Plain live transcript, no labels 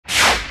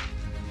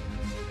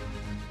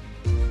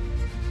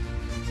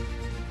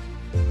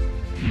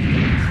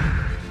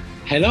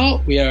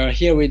Hello, we are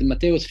here with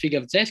Mateusz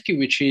Figaszewski,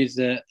 which is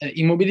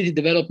E-Mobility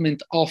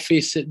Development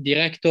Office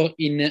Director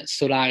in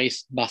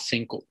Solaris Bus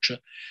Coach.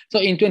 So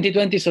in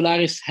 2020,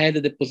 Solaris had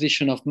the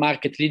position of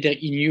market leader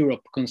in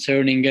Europe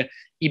concerning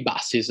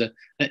e-buses.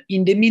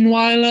 In the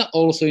meanwhile,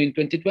 also in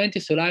 2020,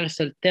 Solaris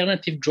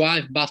alternative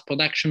drive bus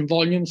production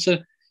volumes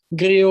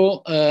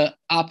grew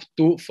up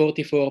to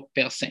 44%.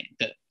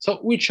 So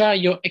which are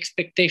your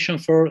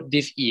expectations for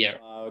this year?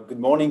 Good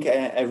morning,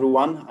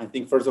 everyone. I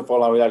think first of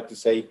all, I would like to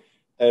say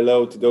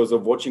hello to those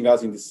of watching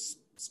us in this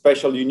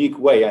special, unique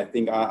way. I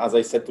think, as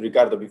I said to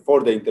Ricardo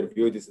before the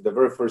interview, this is the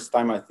very first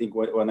time I think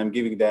when I'm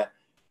giving the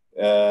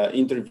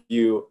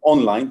interview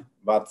online,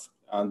 but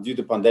due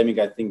to pandemic,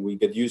 I think we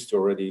get used to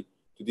already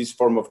to this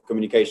form of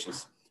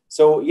communications.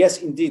 So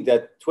yes, indeed,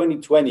 that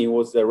 2020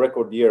 was a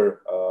record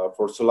year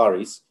for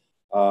Solaris.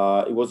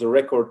 It was a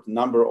record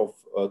number of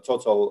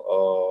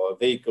total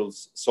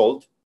vehicles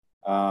sold.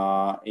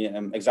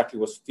 Exactly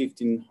was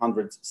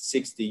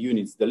 1,560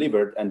 units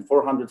delivered, and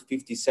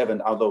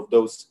 457 out of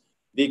those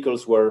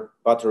vehicles were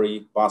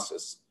battery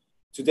buses.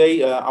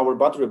 Today, our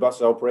battery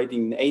buses are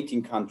operating in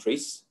 18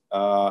 countries,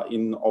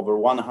 in over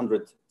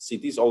 100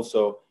 cities,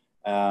 also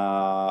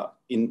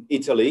in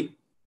Italy,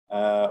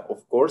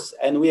 of course,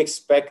 and we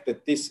expect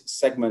that this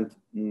segment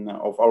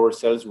of our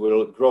sales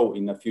will grow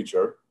in the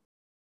future.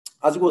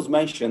 As was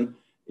mentioned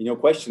in your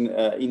question,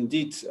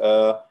 indeed,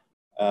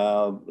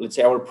 let's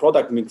say our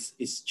product mix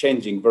is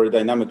changing very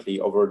dynamically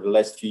over the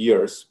last few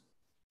years.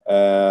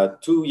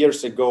 2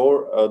 years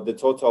ago, the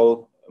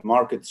total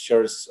market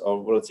shares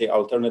of, let's say,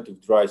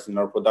 alternative drives in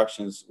our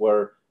productions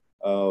were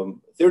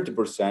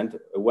 30%,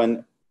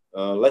 when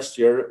last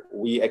year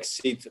we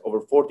exceed over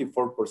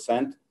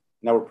 44%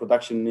 in our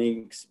production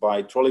mix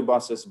by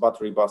trolleybuses,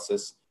 battery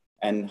buses,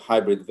 and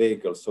hybrid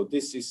vehicles. So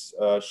this is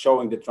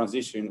showing the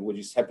transition which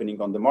is happening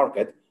on the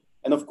market.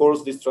 And of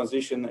course, this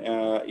transition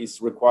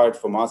is required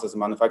from us as a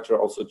manufacturer,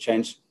 also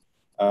change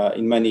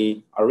in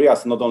many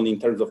areas, not only in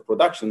terms of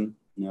production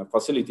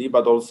facility,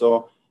 but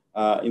also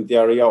in the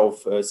area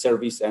of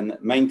service and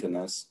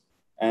maintenance.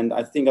 And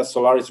I think as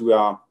Solaris, we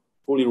are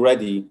fully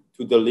ready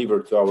to deliver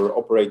to our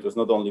operators,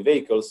 not only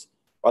vehicles,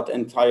 but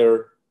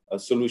entire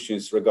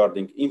solutions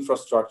regarding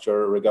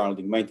infrastructure,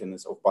 regarding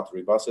maintenance of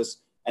battery buses.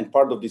 And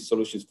part of these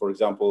solutions, for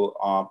example,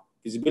 are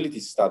feasibility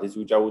studies,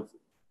 which I would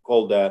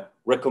call the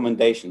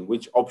recommendation,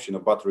 which option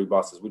of battery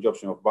buses, which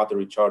option of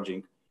battery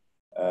charging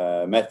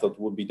method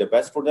would be the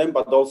best for them.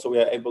 But also we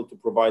are able to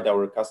provide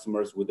our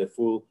customers with a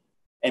full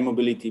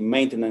e-mobility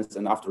maintenance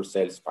and after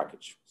sales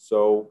package.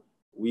 So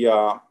we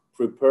are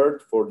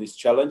prepared for this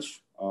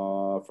challenge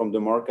from the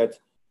market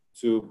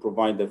to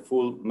provide the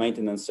full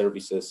maintenance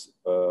services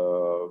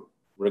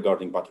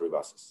regarding battery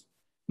buses.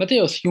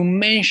 Mateusz, you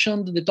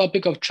mentioned the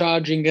topic of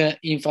charging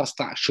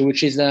infrastructure,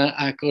 which is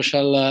a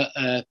crucial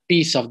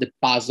piece of the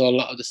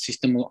puzzle of the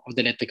system of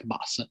the electric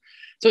bus.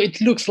 So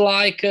it looks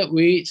like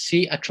we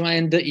see a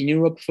trend in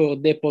Europe for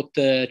depot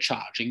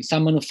charging.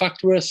 Some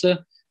manufacturers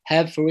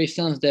have, for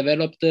instance,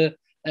 developed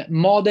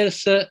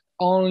models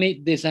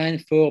only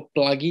designed for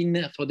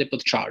plug-in for depot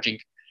charging.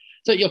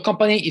 So your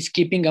company is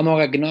keeping a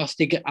more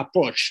agnostic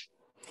approach.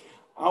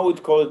 I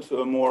would call it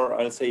a more,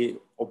 I'll say,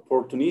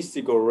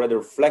 opportunistic or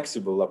rather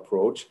flexible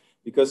approach,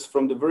 because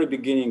from the very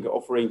beginning,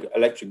 offering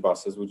electric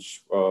buses,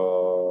 which,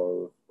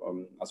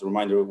 as a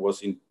reminder,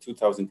 was in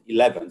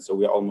 2011. So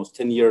we are almost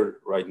 10 years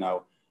right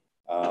now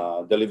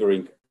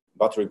delivering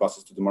battery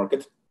buses to the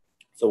market.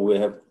 So we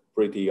have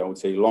pretty, I would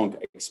say, long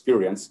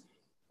experience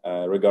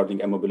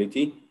regarding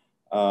e-mobility.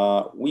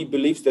 We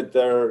believe that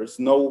there is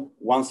no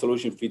one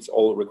solution fits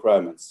all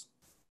requirements.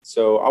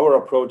 So our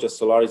approach as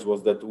Solaris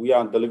was that we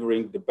are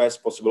delivering the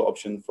best possible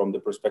option from the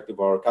perspective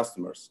of our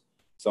customers.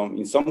 So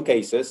in some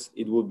cases,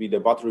 it would be the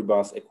battery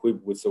bus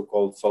equipped with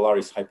so-called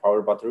Solaris high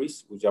power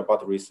batteries, which are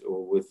batteries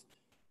with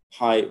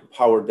high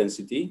power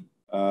density.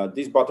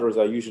 These batteries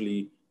are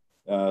usually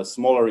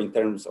smaller in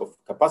terms of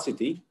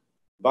capacity,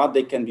 but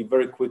they can be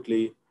very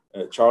quickly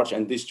charged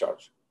and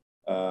discharged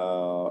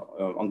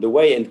on the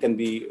way, and can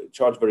be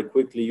charged very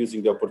quickly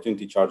using the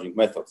opportunity charging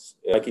methods.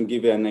 I can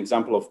give you an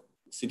example of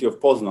city of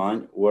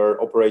Poznań, where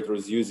operator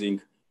is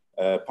using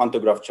a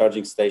pantograph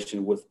charging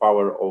station with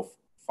power of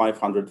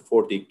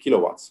 540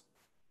 kilowatts.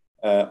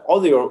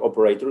 Other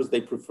operators,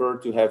 they prefer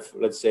to have,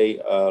 let's say,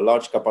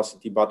 large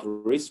capacity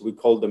batteries. We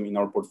call them in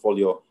our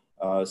portfolio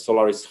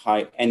Solaris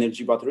high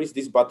energy batteries.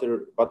 This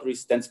battery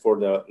stands for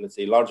the, let's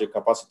say, larger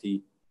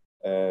capacity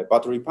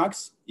battery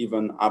packs,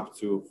 even up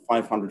to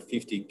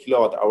 550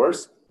 kilowatt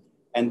hours.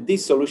 And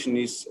this solution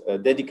is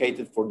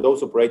dedicated for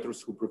those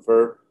operators who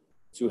prefer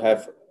to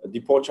have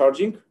depot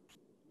charging,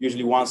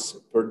 usually once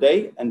per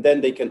day, and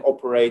then they can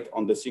operate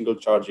on the single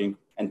charging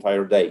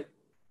entire day.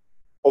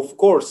 Of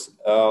course,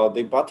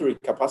 the battery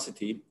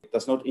capacity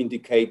does not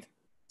indicate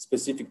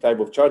specific type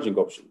of charging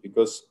option,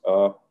 because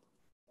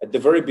at the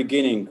very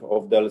beginning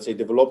of the, let's say,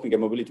 developing a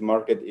mobility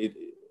market,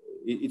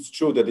 it's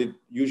true that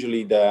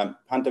usually the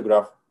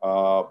pantograph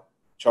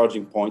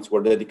charging points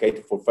were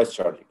dedicated for fast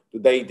charging.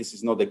 Today, this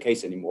is not the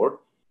case anymore,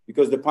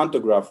 because the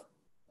pantograph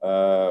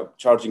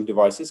charging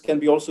devices can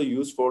be also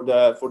used for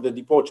the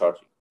depot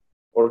charging,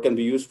 or can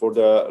be used for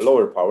the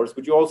lower powers,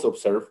 which you also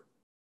observe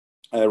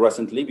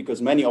recently,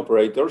 because many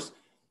operators,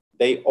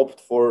 they opt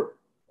for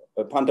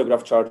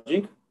pantograph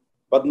charging,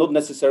 but not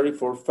necessarily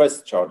for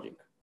fast charging.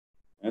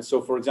 And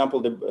so, for example,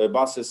 the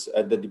buses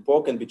at the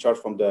depot can be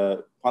charged from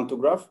the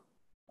pantograph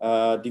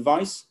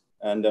device,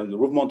 and then the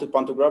roof-mounted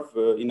pantograph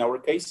in our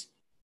case,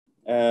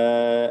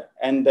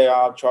 and they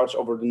are charged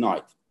over the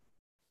night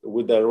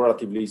with a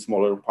relatively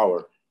smaller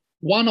power.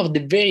 One of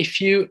the very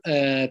few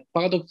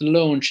product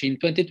launch in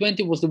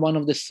 2020 was the one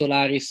of the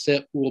Solaris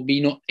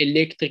Urbino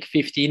Electric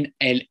 15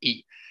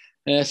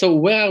 LE. So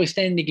where are we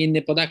standing in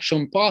the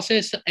production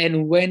process,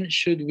 and when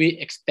should we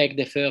expect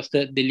the first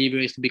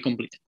deliveries to be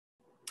completed?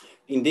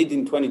 Indeed,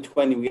 in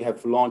 2020, we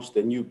have launched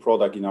a new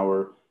product in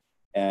our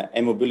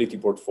e-mobility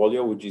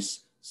portfolio, which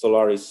is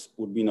Solaris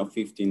Urbino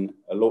 15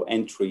 low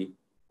entry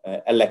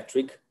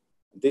electric.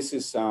 This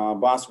is a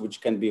bus which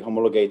can be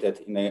homologated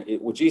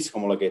which is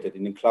homologated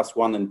in class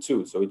 1 and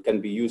 2. So it can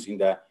be used in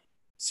the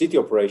city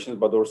operations,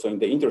 but also in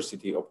the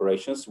intercity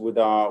operations, which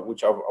are,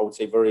 I would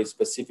say, very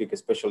specific,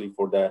 especially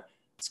for the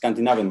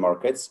Scandinavian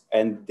markets.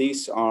 And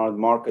these are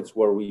markets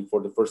where we,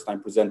 for the first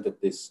time, presented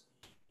this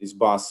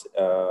bus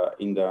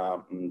in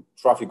the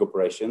traffic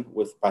operation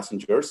with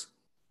passengers.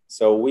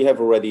 So we have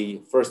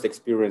already first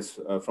experience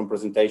from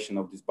presentation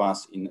of this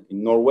bus in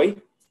Norway.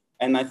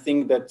 And I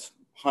think that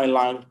highly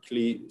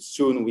likely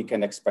soon we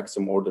can expect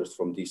some orders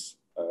from this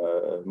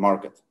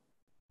market.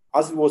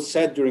 As it was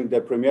said during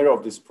the premiere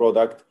of this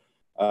product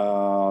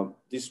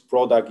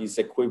is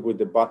equipped with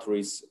the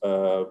batteries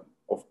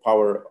of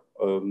power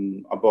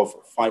above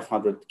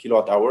 500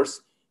 kilowatt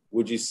hours,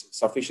 which is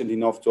sufficient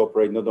enough to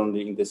operate not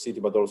only in the city,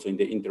 but also in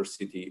the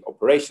intercity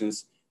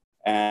operations.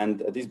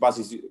 And these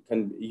buses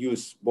can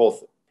use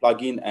both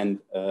plug-in and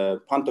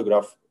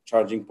pantograph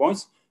charging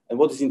points. And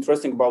what is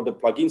interesting about the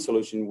plug-in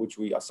solution, which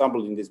we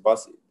assembled in this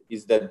bus,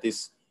 is that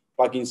this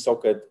plug-in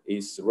socket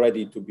is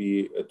ready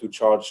to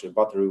charge a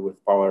battery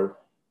with power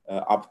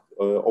up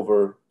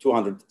over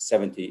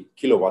 270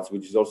 kilowatts,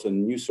 which is also a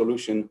new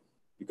solution,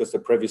 because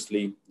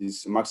previously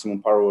this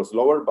maximum power was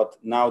lower. But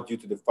now, due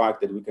to the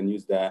fact that we can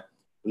use the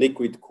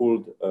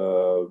liquid-cooled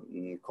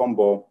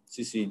combo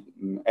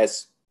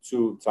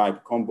CCS2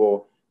 type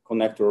combo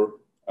connector,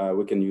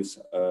 we can use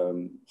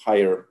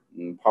higher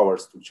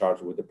powers to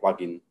charge with the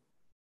plug-in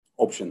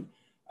option.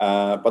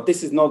 But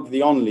this is not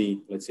the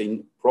only, let's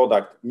say,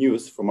 product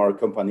news from our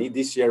company.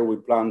 This year, we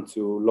plan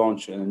to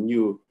launch a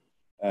new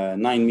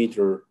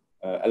 9-meter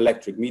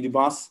electric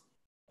minibus.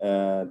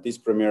 This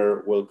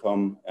premiere will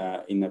come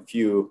in a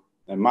few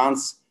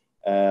months.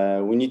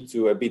 We need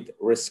to a bit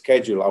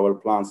reschedule our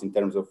plans in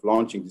terms of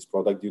launching this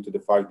product due to the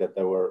fact that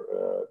there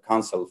were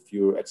canceled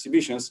few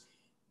exhibitions.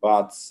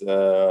 But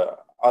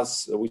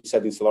as we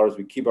said in Solaris,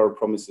 we keep our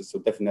promises. So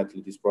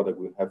definitely this product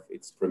will have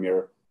its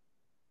premiere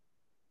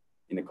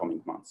in the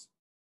coming months.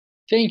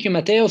 Thank you,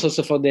 Mateusz,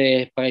 also for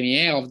the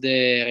premiere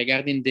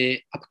regarding the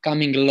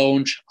upcoming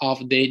launch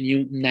of the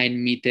new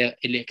 9-meter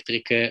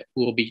electric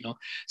Urbino.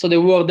 So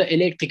the word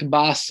electric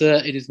bus,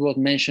 it is worth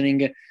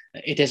mentioning,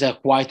 it has a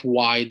quite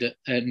wide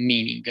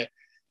meaning.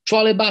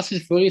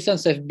 Trolleybuses, for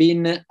instance, have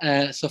been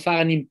so far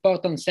an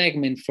important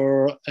segment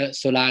for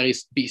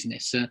Solaris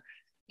business.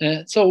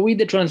 So with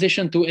the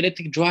transition to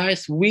electric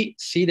drives, we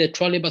see the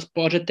Trolleybus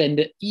project and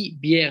the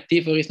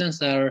eBRT, for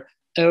instance, are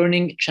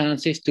earning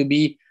chances to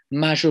be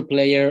major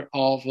player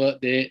of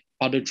the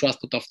public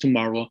transport of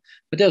tomorrow.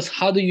 Mateusz,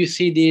 how do you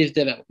see this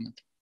development?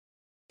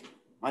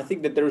 I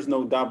think that there is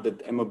no doubt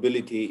that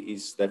e-mobility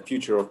is the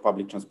future of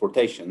public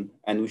transportation.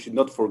 And we should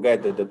not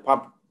forget that the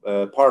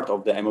part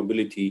of the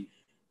e-mobility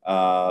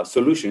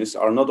solutions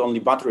are not only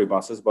battery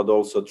buses, but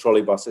also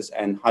trolleybuses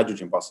and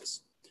hydrogen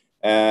buses.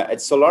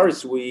 At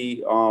Solaris,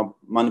 we are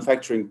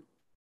manufacturing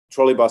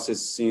trolleybuses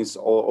since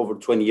over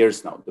 20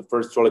 years now. The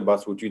first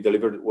trolleybus which we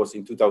delivered was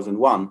in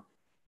 2001.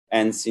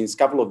 And since a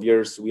couple of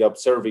years, we are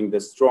observing the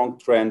strong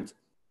trend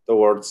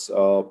towards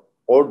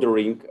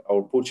ordering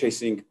or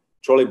purchasing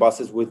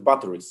trolleybuses with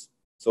batteries.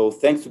 So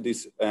thanks to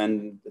this,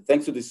 and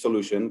thanks to this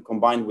solution,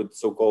 combined with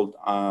so-called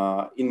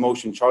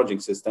in-motion charging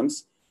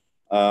systems,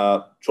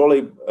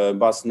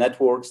 trolleybus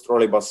networks,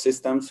 trolleybus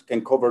systems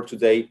can cover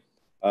today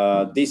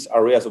these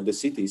areas of the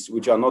cities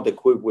which are not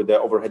equipped with the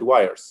overhead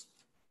wires.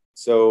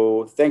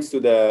 So thanks to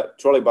the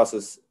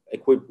trolleybuses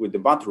equipped with the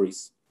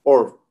batteries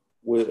or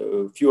with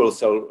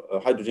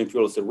hydrogen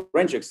fuel cell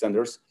range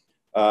extenders,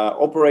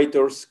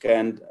 operators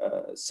can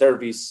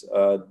service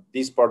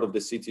this part of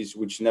the cities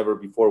which never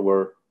before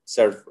were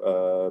served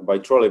by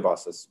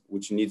trolleybuses,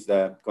 which needs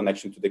the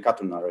connection to the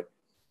catenary.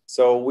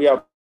 So we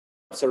are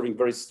observing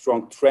very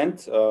strong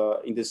trend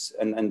in this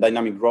and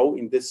dynamic growth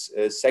in this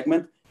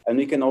segment. And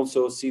we can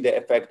also see the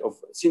effect of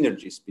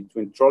synergies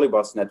between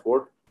trolleybus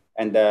network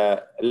and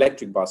the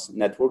electric bus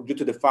network due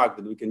to the fact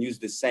that we can use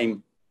the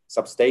same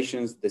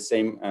substations, the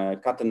same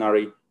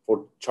catenary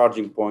for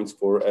charging points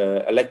for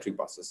electric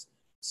buses.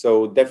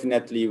 So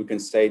definitely we can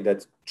say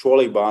that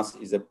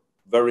trolleybus is a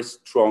very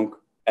strong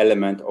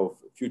element of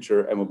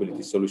future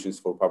e-mobility solutions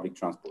for public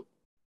transport.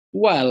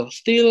 Well,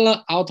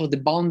 still out of the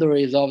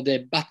boundaries of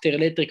the battery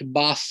electric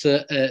bus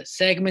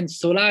segment,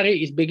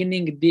 Solaris is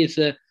beginning this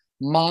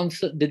month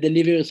the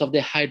deliveries of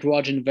the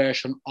hydrogen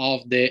version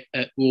of the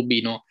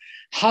Urbino.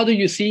 How do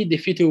you see the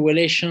future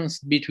relations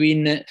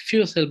between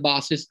fuel cell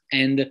buses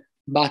and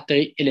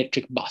battery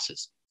electric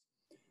buses?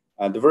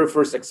 The very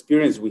first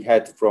experience we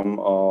had from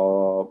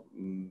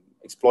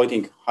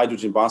exploiting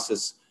hydrogen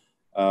buses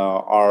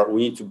we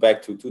need to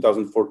back to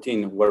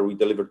 2014, where we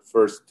delivered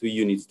first 2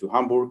 units to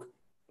Hamburg.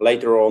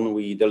 Later on,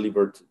 we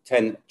delivered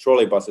 10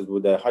 trolleybuses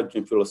with a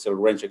hydrogen fuel cell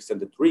range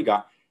extended to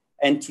Riga.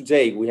 And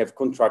today we have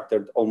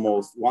contracted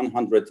almost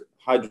 100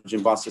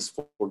 hydrogen buses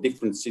for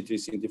different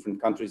cities in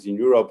different countries in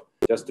Europe.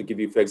 Just to give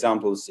you a few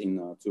examples,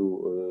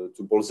 to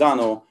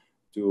Bolzano,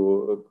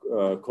 to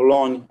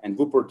Cologne and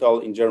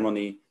Wuppertal in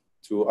Germany,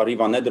 to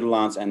Arriva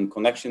Netherlands and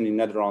Connection in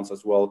Netherlands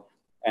as well.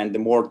 And the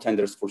more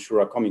tenders for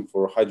sure are coming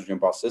for hydrogen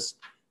buses.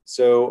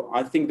 So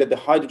I think that the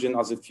hydrogen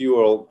as a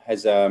fuel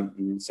has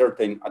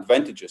certain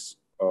advantages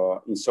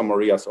in some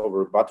areas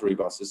over battery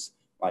buses,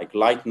 like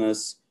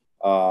lightness.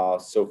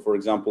 So for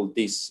example,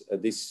 these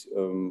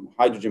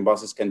hydrogen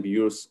buses can be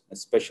used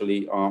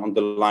especially on the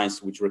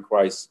lines which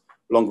requires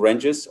long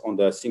ranges on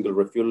the single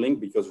refueling,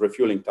 because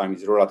refueling time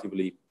is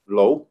relatively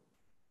low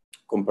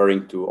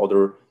comparing to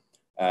other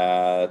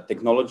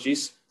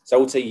technologies. So I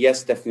would say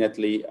yes,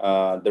 definitely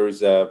there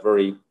is a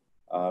very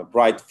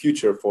bright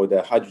future for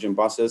the hydrogen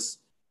buses,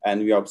 and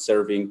we are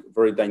observing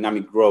very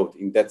dynamic growth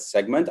in that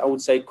segment. I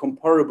would say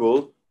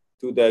comparable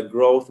to the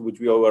growth which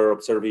we were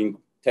observing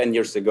 10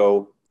 years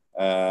ago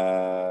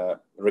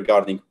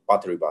regarding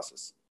battery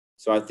buses.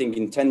 So I think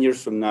in 10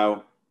 years from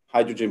now,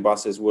 hydrogen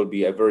buses will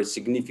be a very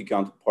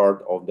significant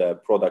part of the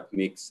product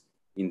mix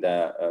in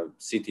the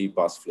city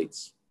bus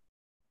fleets.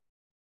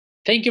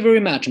 Thank you very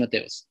much,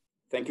 Mateusz.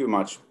 Thank you very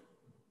much.